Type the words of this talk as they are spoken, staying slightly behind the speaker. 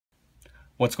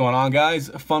What's going on, guys?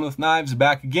 Fun with Knives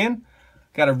back again.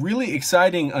 Got a really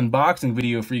exciting unboxing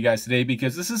video for you guys today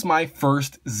because this is my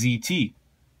first ZT.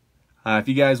 If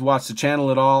you guys watch the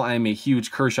channel at all, I'm a huge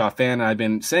Kershaw fan. I've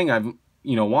been saying I've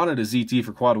wanted a ZT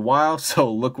for quite a while,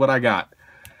 so look what I got.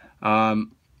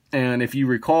 And if you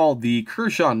recall, the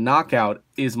Kershaw Knockout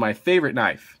is my favorite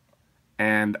knife.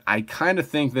 And I kind of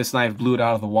think this knife blew it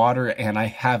out of the water, and I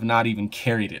have not even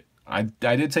carried it. I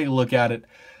did take a look at it.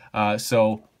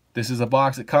 So this is a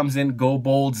box that comes in Go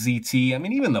Bold ZT. I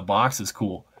mean, even the box is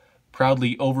cool.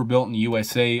 Proudly overbuilt in the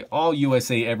USA. All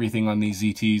USA everything on these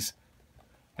ZTs.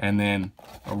 And then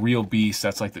a real beast.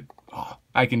 That's like the... Oh,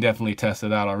 I can definitely test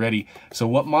it out already. So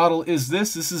what model is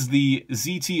this? This is the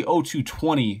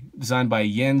ZT-0220 designed by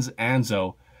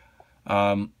Anso.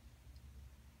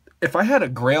 If I had a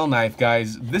grail knife,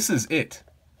 guys, this is it.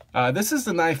 This is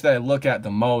the knife that I look at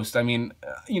the most. I mean,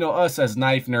 us as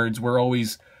knife nerds, we're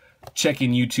always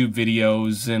checking YouTube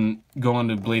videos and going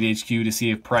to Blade HQ to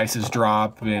see if prices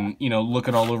drop and,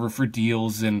 looking all over for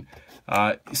deals and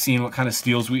seeing what kind of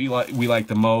steels we like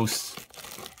the most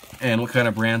and what kind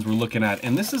of brands we're looking at.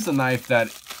 And this is the knife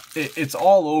that it's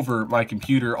all over my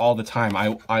computer all the time.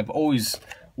 I've always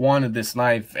wanted this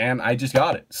knife and I just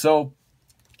got it. So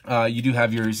you do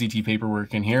have your ZT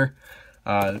paperwork in here.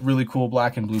 Really cool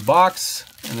black and blue box.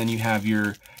 And then you have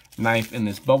your knife in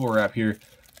this bubble wrap here.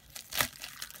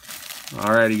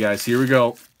 Alrighty, guys, here we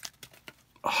go.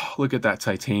 Oh, look at that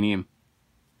titanium.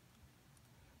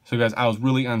 So, guys, I was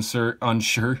really unsure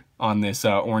on this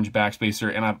orange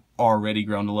backspacer, and I've already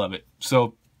grown to love it.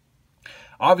 So,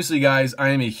 obviously, guys, I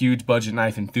am a huge budget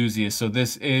knife enthusiast, so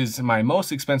this is my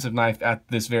most expensive knife at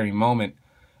this very moment.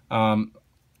 And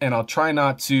I'll try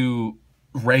not to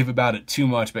rave about it too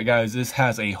much, but, guys, this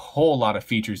has a whole lot of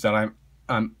features that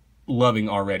I'm loving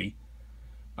already.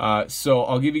 So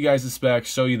I'll give you guys the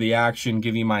specs, show you the action,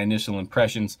 give you my initial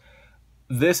impressions.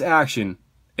 This action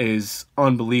is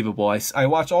unbelievable. I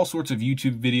watch all sorts of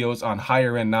YouTube videos on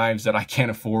higher end knives that I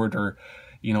can't afford or,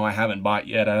 I haven't bought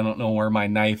yet. I don't know where my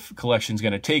knife collection is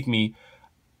going to take me.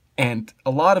 And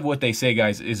a lot of what they say,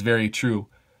 guys, is very true.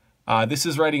 This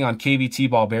is riding on KVT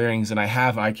ball bearings, and I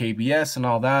have IKBS and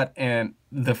all that. And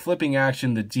the flipping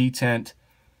action, the detent,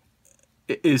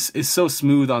 is so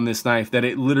smooth on this knife that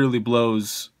it literally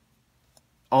blows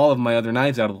all of my other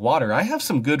knives out of the water. I have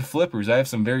some good flippers. I have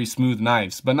some very smooth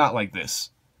knives, but not like this.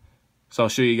 So I'll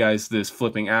show you guys this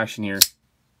flipping action here.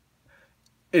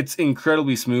 It's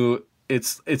incredibly smooth.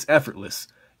 It's effortless.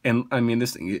 And I mean,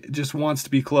 this thing, it just wants to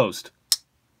be closed.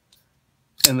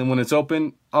 And then when it's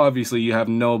open, obviously you have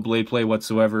no blade play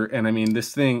whatsoever. And I mean,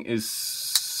 this thing is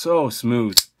so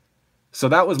smooth. So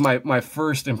that was my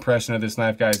first impression of this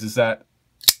knife, guys, is that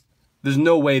there's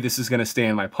no way this is going to stay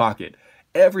in my pocket.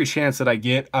 Every chance that I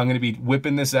get, I'm going to be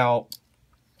whipping this out,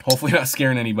 hopefully not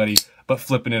scaring anybody, but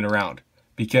flipping it around.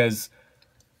 Because,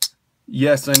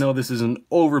 yes, I know this is an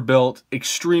overbuilt,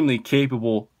 extremely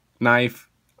capable knife,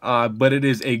 but it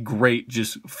is a great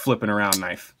just flipping around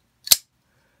knife.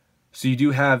 So you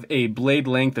do have a blade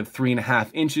length of 3.5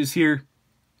 inches here,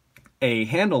 a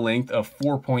handle length of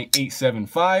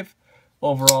 4.875,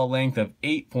 overall length of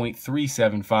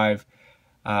 8.375.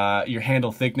 Your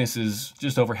handle thickness is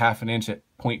just over 1/2 inch at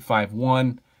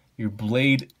 0.51. Your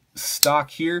blade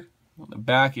stock here on the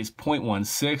back is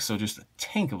 0.16, so just a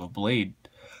tank of a blade.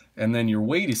 And then your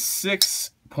weight is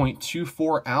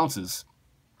 6.24 ounces.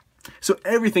 So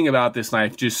everything about this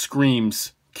knife just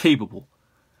screams capable.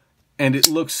 And it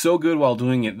looks so good while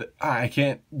doing it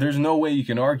that there's no way you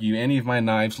can argue any of my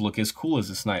knives look as cool as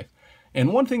this knife.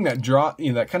 And one thing that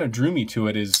that kind of drew me to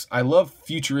it is I love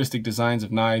futuristic designs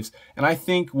of knives, and I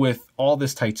think with all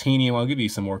this titanium, I'll give you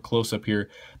some more close up here,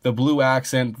 the blue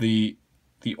accent, the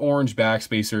orange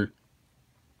backspacer,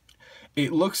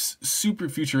 it looks super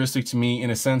futuristic to me in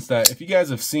a sense that if you guys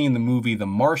have seen the movie The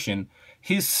Martian,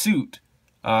 his suit,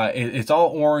 it's all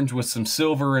orange with some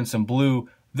silver and some blue.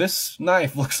 This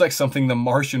knife looks like something the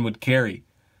Martian would carry.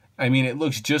 I mean, it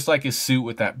looks just like his suit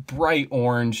with that bright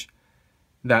orange,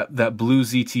 that blue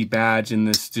ZT badge, and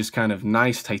this just kind of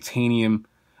nice titanium.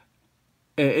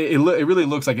 It really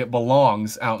looks like it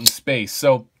belongs out in space.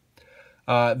 So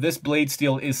this blade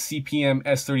steel is CPM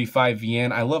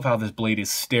S35VN. I love how this blade is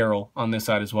sterile on this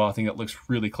side as well. I think it looks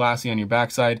really classy on your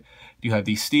backside. You have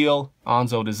the steel,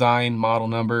 Anso design, model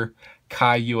number,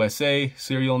 Kai USA,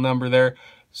 serial number there.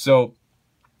 So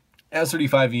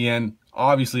S35VN,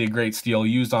 obviously a great steel,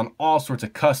 used on all sorts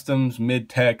of customs,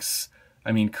 mid-techs.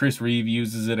 I mean, Chris Reeve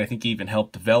uses it. I think he even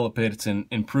helped develop it. It's an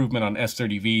improvement on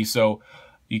S30V. So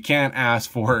you can't ask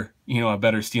for, a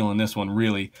better steel in this one,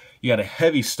 really. You got a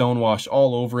heavy stonewash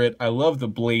all over it. I love the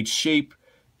blade shape.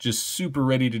 just super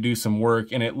ready to do some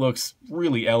work, and it looks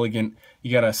really elegant.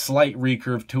 You got a slight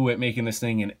recurve to it, making this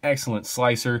thing an excellent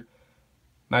slicer.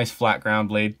 Nice flat ground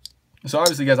blade. So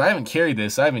obviously, guys, I haven't carried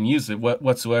this. I haven't used it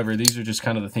whatsoever. These are just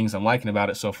kind of the things I'm liking about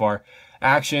it so far.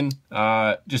 Action,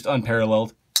 just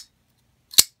unparalleled.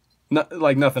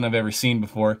 Like nothing I've ever seen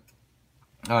before.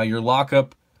 Your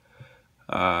lockup,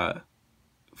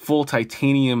 full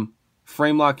titanium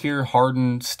frame lock here,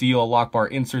 hardened steel lock bar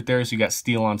insert there, so you got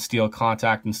steel on steel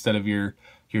contact instead of your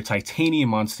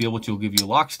titanium on steel, which will give you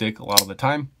lock stick a lot of the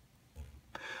time.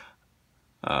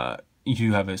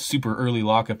 You have a super early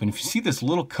lockup, and if you see this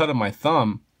little cut of my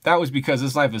thumb, that was because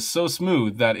this knife is so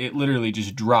smooth that it literally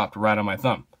just dropped right on my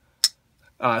thumb.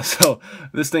 So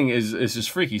this thing is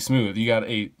just freaky smooth. You got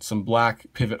some black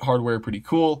pivot hardware, pretty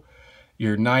cool.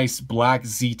 Your nice black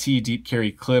ZT deep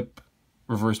carry clip,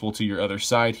 reversible to your other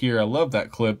side here. I love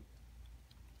that clip.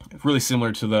 Really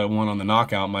similar to the one on the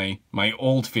Knockout, my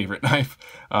old favorite knife.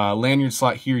 Lanyard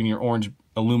slot here in your orange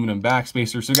aluminum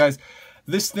backspacer. So guys,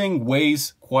 this thing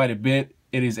weighs quite a bit.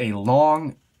 It is a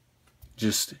long,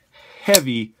 just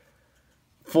heavy,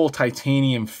 full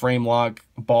titanium frame lock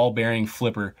ball bearing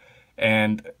flipper,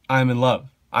 and I'm in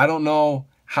love. I don't know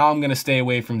how I'm gonna stay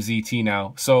away from ZT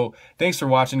now. So thanks for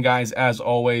watching, guys. As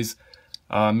always,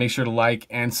 make sure to like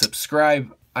and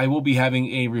subscribe. I will be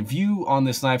having a review on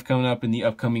this knife coming up in the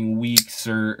upcoming weeks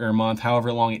or month,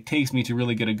 however long it takes me to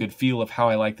really get a good feel of how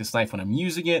I like this knife when I'm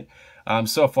using it.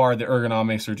 So far, the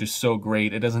ergonomics are just so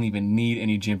great. It doesn't even need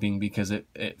any jimping because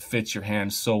it fits your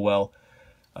hand so well.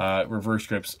 Reverse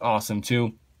grip's awesome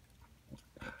too.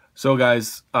 So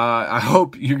guys, I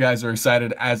hope you guys are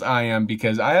excited as I am,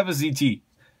 because I have a ZT.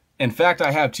 In fact, I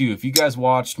have two. If you guys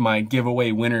watched my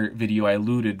giveaway winner video, I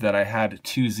alluded that I had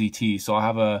two ZTs. So I'll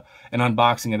have an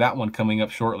unboxing of that one coming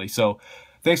up shortly. So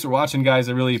thanks for watching, guys.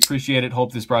 I really appreciate it.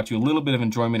 Hope this brought you a little bit of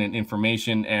enjoyment and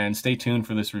information, and stay tuned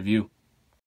for this review.